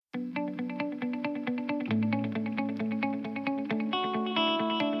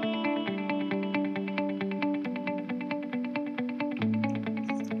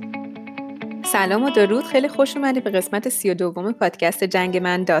سلام و درود، خیلی خوش اومدی به قسمت 32 پادکست جنگ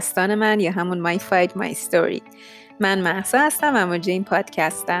من داستان من یا همون My Fight My Story. من نقصی هستم و مجری این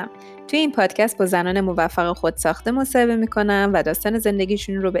پادکستم. توی این پادکست با زنان موفق خودساخته مصاحبه میکنم و داستان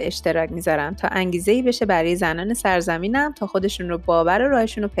زندگیشون رو به اشتراک میذارم تا انگیزه‌ای بشه برای زنان سرزمینم تا خودشون رو باور و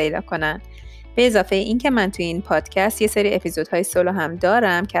راهشون رو پیدا کنن. به اضافه این که من توی این پادکست یه سری اپیزودهای سولو هم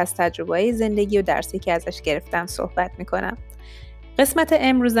دارم که از تجربه‌های زندگی و درسی که ازش گرفتم صحبت میکنم. قسمت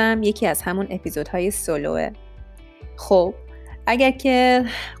امروزم یکی از همون اپیزودهای سولوه. خب اگر که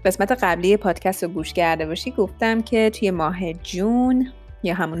قسمت قبلی پادکست رو گوش کرده باشی گفتم که توی ماه جون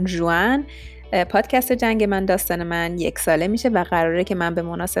یا همون جوان پادکست جنگ من داستان من 1 ساله میشه و قراره که من به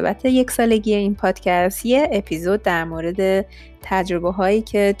مناسبت 1 سالگی این پادکست یه اپیزود در مورد تجربه هایی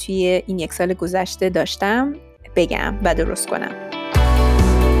که توی این 1 سال گذشته داشتم بگم و درست کنم.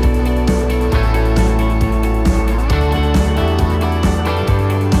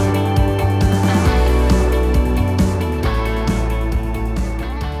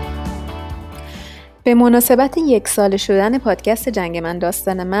 به مناسبت 1 ساله شدن پادکست جنگ من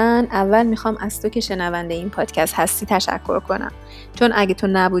داستان من اول میخوام از تو که شنونده این پادکست هستی تشکر کنم، چون اگه تو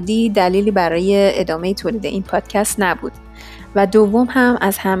نبودی دلیلی برای ادامه تولید این پادکست نبود. و دوم هم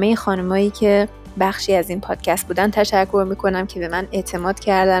از همه خانمایی که بخشی از این پادکست بودن تشکر میکنم که به من اعتماد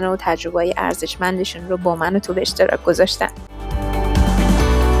کردن و تجربه‌های ارزشمندشون رو با من و تو به اشتراک گذاشتن.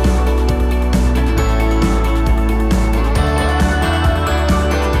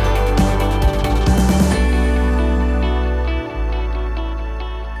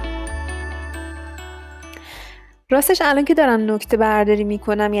 راستش الان که دارم نکته برداری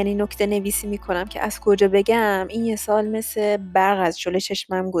میکنم، یعنی نکته نویسی میکنم که از کجا بگم، این 1 سال مثل برق از جلوی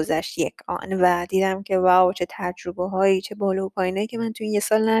چشمم گذشت یک آن و دیدم که واو چه تجربه هایی، چه بالا و پایینایی که من توی این 1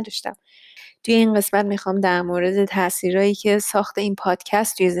 سال نداشتم. توی این قسمت میخوام در مورد تاثیرایی که ساخت این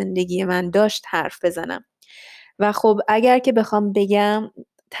پادکست توی زندگی من داشت حرف بزنم. و خب اگر که بخوام بگم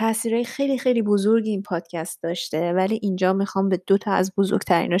تاثیرای خیلی خیلی بزرگی این پادکست داشته، ولی اینجا میخوام به 2 تا از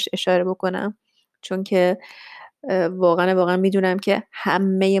بزرگتریناش اشاره بکنم، چون که واقعا میدونم که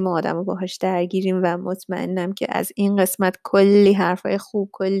همه ما آدم باهاش درگیریم و مطمئنم که از این قسمت کلی حرفای خوب،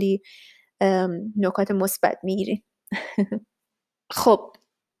 کلی نکات مثبت میگیریم. خب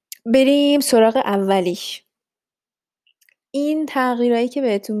بریم سراغ اولیش. این تغییرایی که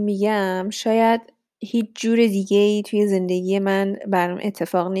بهتون میگم شاید هیچ جور دیگه‌ای توی زندگی من برام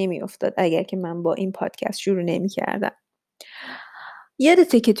اتفاق نمی افتاد اگر که من با این پادکست شروع نمی کردم.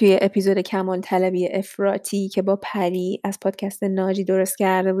 یادته که توی اپیزود کمال طلبی افراطی که با پری از پادکست ناجی درست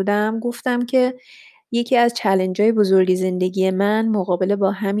کرده بودم گفتم که یکی از چالنج‌های بزرگ زندگی من مقابله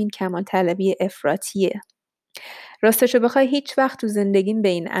با همین کمال طلبی افراطیه. راستشو بخوای هیچ وقت تو زندگیم به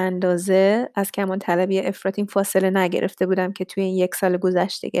این اندازه از کمال طلبی افراطیم فاصله نگرفته بودم که توی این 1 سال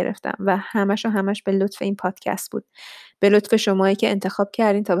گذشته گرفتم و همش به لطف این پادکست بود. به لطف شمایی که انتخاب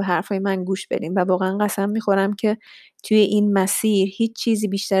کردین تا به حرفای من گوش بدین و واقعا قسم میخورم که توی این مسیر هیچ چیزی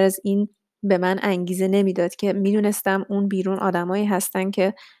بیشتر از این به من انگیزه نمیداد که میدونستم اون بیرون آدمایی هستن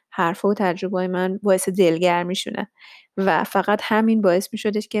که حرفا و تجربه‌های من باعث دلگرمی شونه و فقط همین باعث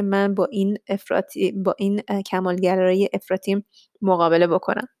میشدش که من با این کمالگرایی افراطیم مقابله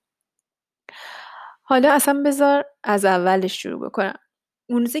بکنم. حالا اصلا بذار از اولش شروع بکنم.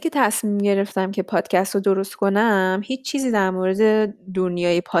 اون روزی که تصمیم گرفتم که پادکست رو درست کنم هیچ چیزی در مورد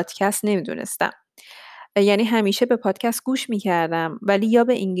دنیای پادکست نمیدونستم. یعنی همیشه به پادکست گوش میکردم ولی یا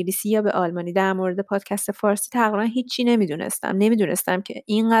به انگلیسی یا به آلمانی. در مورد پادکست فارسی تقریبا هیچی نمیدونستم که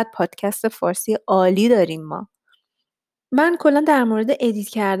اینقدر پادکست فارسی عالی داریم ما. من کلا در مورد ادیت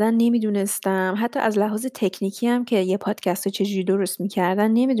کردن نمیدونستم، حتی از لحاظ تکنیکی هم که یه پادکست رو چجوری درست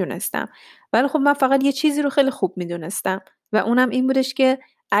میکردن نمیدونستم، ولی خب من فقط یه چیزی رو خیلی خوب میدونستم و اونم این بودش که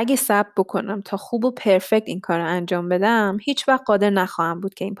اگه صبر بکنم تا خوب و پرفکت این کار رو انجام بدم هیچ وقت قادر نخواهم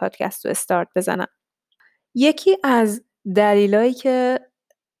بود که این پادکست رو استارت بزنم. یکی از دلایلی که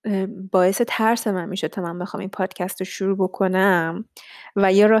باعث ترس من میشه تا من بخوام این پادکست رو شروع بکنم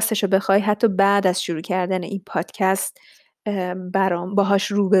و یا راستش رو بخوای حتی بعد از شروع کردن این پادکست برام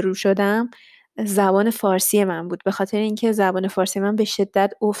باهاش روبرو شدم زبان فارسی من بود، به خاطر اینکه زبان فارسی من به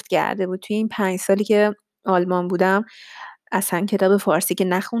شدت افت کرده بود. توی این 5 سالی که آلمان بودم اصلا کتاب فارسی که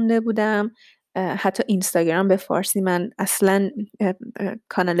نخونده بودم، حتی اینستاگرام به فارسی من اصلا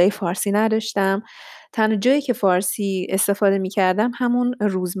کانالای فارسی نداشتم. تنها جایی که فارسی استفاده می کردم همون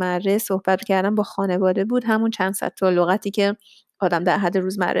روزمره صحبت کردم با خانواده بود، همون چند صد تا لغتی که آدم در حد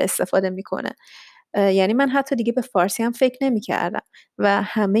روزمره استفاده میکنه. یعنی من حتی دیگه به فارسی هم فکر نمی کردم و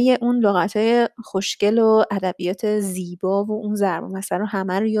همه اون لغتهای خوشگل و ادبیات زیبا و اون ضرب المثل رو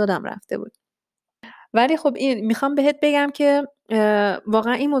همه رو یادم رفته بود. ولی خب این میخوام بهت بگم که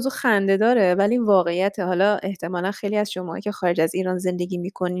واقعا این موضوع خنده داره ولی واقعیت. حالا احتمالا خیلی از شما که خارج از ایران زندگی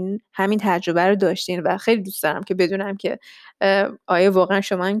میکنین همین تجربه رو داشتین و خیلی دوست دارم که بدونم که آیا واقعا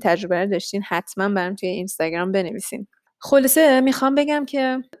شما این تجربه رو داشتین. حتما برام توی اینستاگرام بنویسین. خلاصه میخوام بگم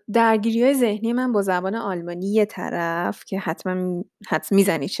که درگیری‌های ذهنی من با زبان آلمانی یه طرف که حتما حدس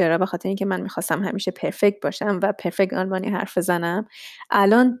میزنی چرا، به خاطر اینکه من میخواستم همیشه پرفکت باشم و پرفکت آلمانی حرف بزنم.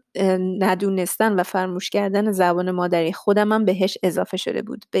 الان ندونستن و فراموش کردن زبان مادری خودم هم بهش اضافه شده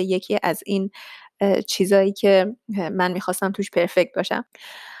بود، به یکی از این چیزایی که من میخواستم توش پرفکت باشم.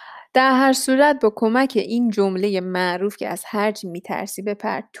 در هر صورت با کمک این جمله معروف که از هرچی میترسی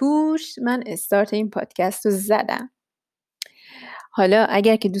بپر توش، من استارت این پادکست رو زدم. حالا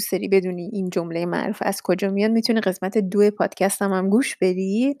اگر که دوست داری بدونی این جمله معروف از کجا میاد، میتونی قسمت 2 پادکست هم گوش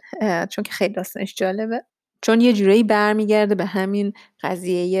بدی، چون که خیلی داستانش جالبه، چون یه جورایی برمیگرده به همین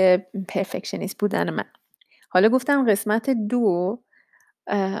قضیه پرفکشنیست بودن من. حالا گفتم قسمت 2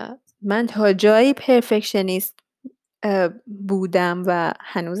 من تا جایی پرفکشنیست بودم و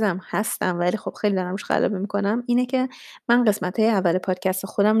هنوزم هستم، ولی خب خیلی دارم روش غلبه میکنم، اینه که من قسمت‌های اول پادکست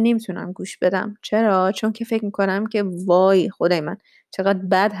خودم نمیتونم گوش بدم. چرا؟ چون که فکر میکنم که وای خدای من چقدر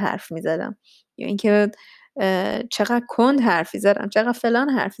بد حرف میزدم، یا اینکه چقدر کند حرفی زدم، چقدر فلان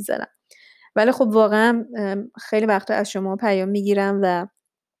حرفی زدم. ولی خب واقعا خیلی وقتا از شما پیام میگیرم و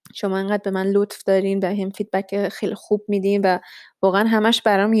شما انقدر به من لطف دارین و هم فیدبک خیلی خوب میدین و واقعا همش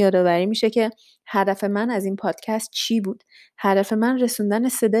برام یادآوری میشه که هدف من از این پادکست چی بود. هدف من رسوندن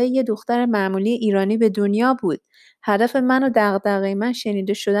صدای یه دختر معمولی ایرانی به دنیا بود. هدف من و دغدغه من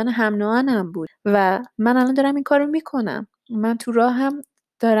شنیده شدن هم نوعانم بود و من الان دارم این کارو میکنم. من تو راهم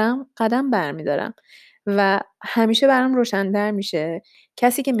دارم قدم برمیدارم و همیشه برام روشن‌تر میشه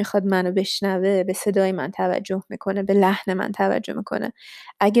کسی که میخواد منو بشنوه به صدای من توجه میکنه، به لحن من توجه میکنه.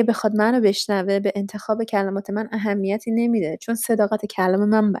 اگه بخواد منو بشنوه به انتخاب کلمات من اهمیتی نمیده، چون صداقت کلام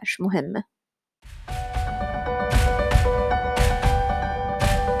من براش مهمه.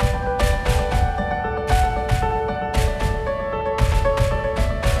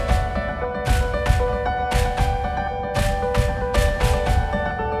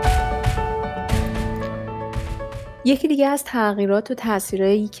 یکی دیگه از تغییرات و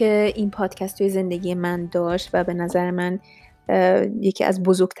تاثیرایی که این پادکست توی زندگی من داشت و به نظر من یکی از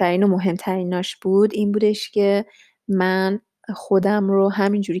بزرگترین و مهمتریناش بود، این بودش که من خودم رو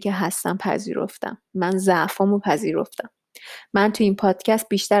همینجوری که هستم پذیرفتم. من ضعفامو پذیرفتم. من توی این پادکست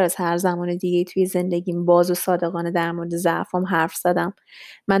بیشتر از هر زمان دیگه توی زندگیم باز و صادقانه در مورد ضعفام حرف زدم.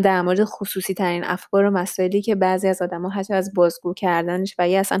 من در مورد خصوصی ترین افکار و مسائلی که بعضی از آدم‌ها حتی از بازگو کردنش و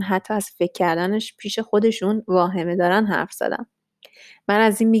یا اصلا حتی از فکر کردنش پیش خودشون واهمه دارن حرف زدم. من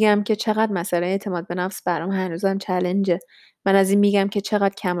از این میگم که چقدر مسئله اعتماد به نفس برام هنوزم چالنجه. من از این میگم که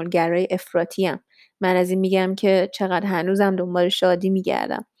چقدر کمالگرای افراطیم. من از این میگم که چقدر هنوزم دنبال شادی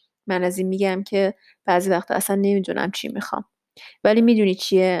میگردم. من از این میگم که بعضی وقتا اصلا نمیدونم چی میخوام. ولی میدونی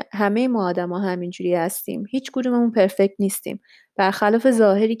چیه؟ همه ما آدما همینجوری هستیم. هیچ کدوممون پرفکت نیستیم. برخلاف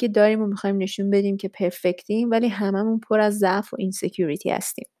ظاهری که داریم و میخوایم نشون بدیم که پرفکتیم، ولی هممون پر از ضعف و اینسکیوریتی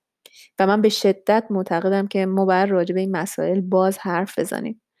هستیم. و من به شدت معتقدم که ما باید راجع به این مسائل باز حرف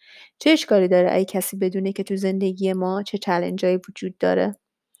بزنیم. چه اشکالی داره اگه کسی بدونه که تو زندگی ما چه چالنجایی وجود داره؟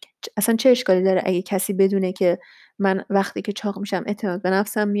 اصلا چه اشکالی داره اگه کسی بدونه که من وقتی که چاق میشم اعتماد به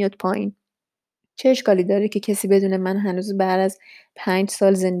نفسم میاد پایین؟ چه اشکالی داره که کسی بدونه من هنوز بعد از 5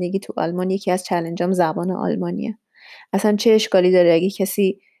 سال زندگی تو آلمان یکی از چالنجام زبان آلمانیه؟ اصلا چه اشکالی داره اگه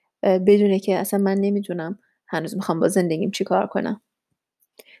کسی بدونه که اصلا من نمیدونم هنوز میخوام با زندگیم چی کار کنم؟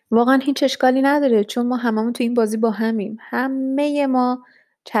 واقعا هیچ اشکالی نداره، چون ما هممون تو این بازی با همیم. همه ما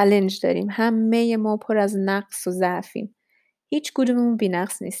چالش داریم. همه ما پر از نقص و ضعفیم. هیچ کدوممون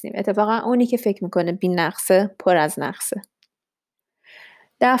بی‌نقص نیستیم. اتفاقا اونی که فکر میکنه بی‌نقصه پر از نقصه.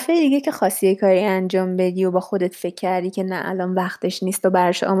 دفعه دیگه که خواستی یه کاری انجام بدی و با خودت فکر کردی که نه الان وقتش نیست و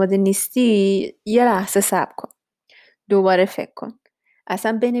براش آماده نیستی، یه لحظه صبر کن. دوباره فکر کن.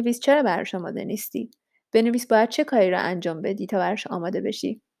 اصلا بنویس چرا براش آماده نیستی. بنویس باید چه کاری رو انجام بدی تا براش آماده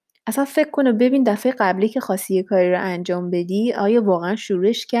بشی. اصلا فکر کن و ببین دفعه قبلی که خواستی یه کاری رو انجام بدی آیا واقعا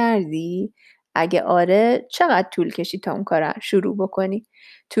شروعش کردی؟ اگه آره چقدر طول کشید تا اون کار رو شروع بکنی؟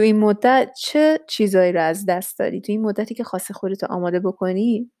 تو این مدت چه چیزایی رو از دست دادی؟ تو این مدتی که خواستی خودت آماده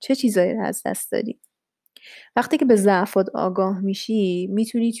بکنی چه چیزایی رو از دست دادی؟ وقتی که به ضعفات آگاه میشی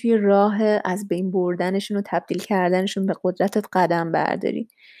میتونی توی راه از بین بردنشون و تبدیل کردنشون به قدرتت قدم برداری.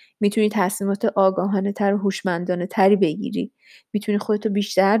 میتونی تصمیمات آگاهانه تر و هوشمندانه تری بگیری. میتونی خودتو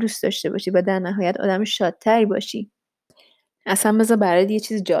بیشتر دوست داشته باشی و در نهایت آدم شادتری باشی. اصلا بذار برات یه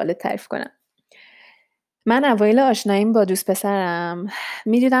چیز جالب تعریف کنم. من اوایل آشناییم با دوست پسرم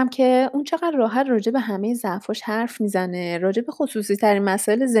می‌دیدم که اون چقدر راحت راجع به همه ضعفاش حرف میزنه، راجع به خصوصی ترین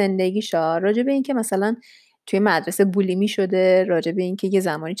مسائل زندگیشه، راجع به اینکه مثلا توی مدرسه بولیمی شده، راجع به اینکه یه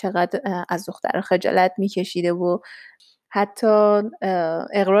زمانی چقدر از دخترها خجالت میکشیده و حتی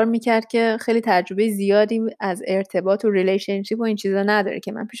اقرار میکرد که خیلی تجربه زیادی از ارتباط و ریلیشنشیپ و این چیزا نداره،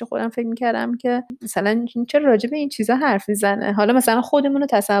 که من پیش خودم فکر میکردم که مثلا چرا راجع به این چیزا حرف میزنه. حالا مثلا خودمون رو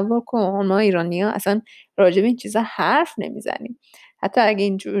تصور کن، ما ایرانی‌ها اصلا راجع به این چیزا حرف نمیزنیم، حتی اگه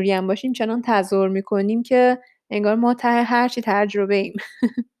اینجوری هم باشیم چنان تظاهر میکنیم که انگار ما ته هر چی تجربه ایم.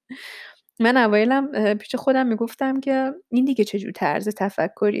 من اوایلم پیش خودم میگفتم که این دیگه چه جور طرز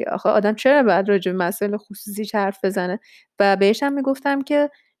تفکریه، آخه آدم چرا باید راجع به مسائل خصوصیش حرف بزنه؟ و بهشم میگفتم که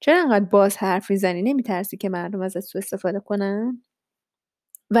چرا انقدر باز حرف میزنی، نمیترسی که مردم ازت سوء استفاده کنن؟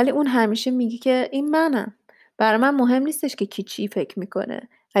 ولی اون همیشه میگه که این منم، برای من مهم نیستش که کی چی فکر میکنه.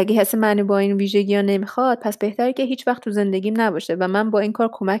 اگه حس منو با این ویژگی‌ها نمیخواد، پس بهتره که هیچ وقت تو زندگیم نباشه و من با این کار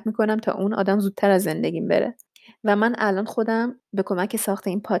کمک میکنم تا اون آدم زودتر از زندگیم بره. و من الان خودم به کمک ساخت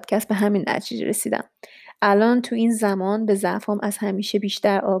این پادکست به همین نتیجه رسیدم. الان تو این زمان به ضعفام از همیشه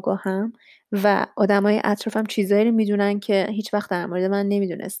بیشتر آگاهم و آدمای اطرافم چیزایی رو میدونن که هیچ وقت در مورد من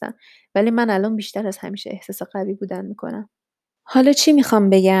نمیدونستن، ولی من الان بیشتر از همیشه احساس قوی بودن میکنم. حالا چی میخوام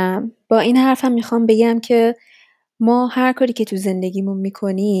بگم؟ با این حرفم میخوام بگم که ما هر کاری که تو زندگیمون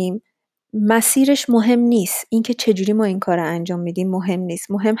میکنیم مسیرش مهم نیست، اینکه چجوری ما این کار رو انجام میدیم مهم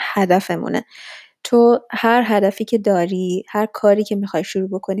نیست، مهم هدفمونه. تو هر هدفی که داری، هر کاری که میخوای شروع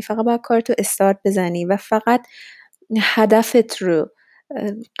بکنی، فقط باید کارتو استارت بزنی و فقط هدفت رو،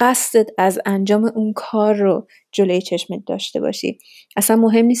 قصدت از انجام اون کار رو جلوی چشمت داشته باشی. اصلا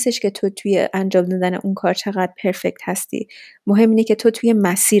مهم نیستش که تو توی انجام دادن اون کار چقدر پرفکت هستی، مهم اینه که تو توی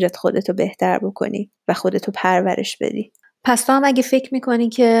مسیرت خودتو بهتر بکنی و خودتو پرورش بدی. پس تو هم اگه فکر میکنی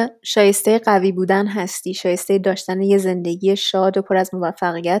که شایسته قوی بودن هستی، شایسته داشتن یه زندگی شاد و پر از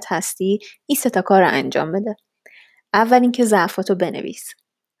موفقیت هستی، این 3 تا کار رو انجام بده. اول اینکه ضعفاتو بنویس.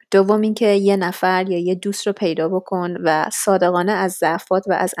 دوم اینکه یه نفر یا یه دوست رو پیدا بکن و صادقانه از ضعفات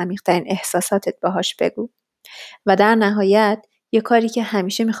و از عمیق‌ترین احساساتت باهاش بگو. و در نهایت یه کاری که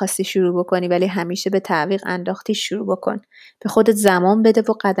همیشه میخواستی شروع بکنی ولی همیشه به تعویق انداختی شروع بکن. به خودت زمان بده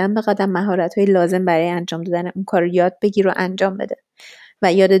و قدم به قدم مهارت‌های لازم برای انجام دادن اون کار رو یاد بگیر و انجام بده.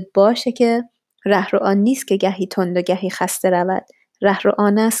 و یادت باشه که رهرو آن نیست که گهی تند و گهی خسته رود. رهرو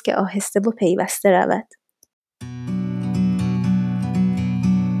آن است که آهسته و پیوسته رود.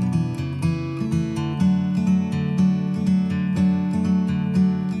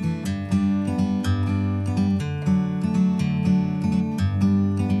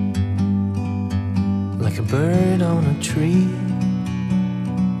 Like a bird on a tree,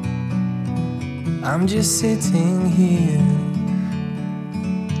 I'm just sitting here.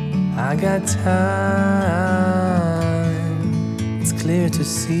 I got time, it's clear to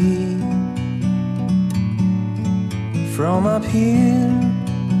see. From up here,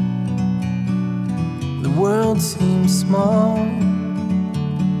 the world seems small.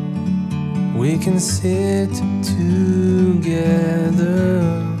 We can sit together.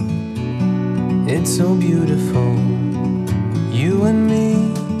 It's so beautiful, you and me.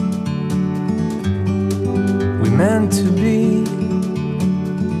 We meant to be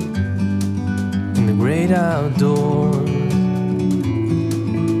in the great outdoors,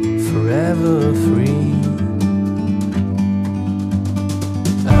 forever free.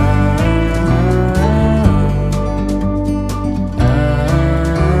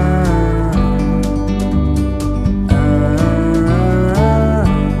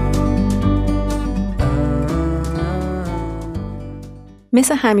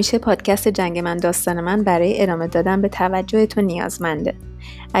 مثل همیشه پادکست جنگ من داستان من برای ادامه دادن به توجه تو نیازمنده.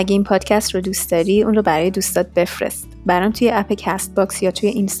 اگه این پادکست رو دوست داری اون رو برای دوستات بفرست. برام توی اپ کست باکس یا توی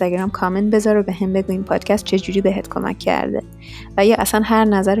اینستاگرام کامنت بذار و بهم بگو این پادکست چجوری بهت کمک کرده. و یا اصلا هر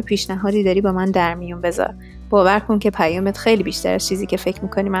نظر و پیشنهادی داری با من در میون بذار. باور کن که پیامت خیلی بیشتر از چیزی که فکر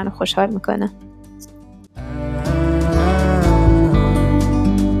میکنی منو خوشحال میکنه.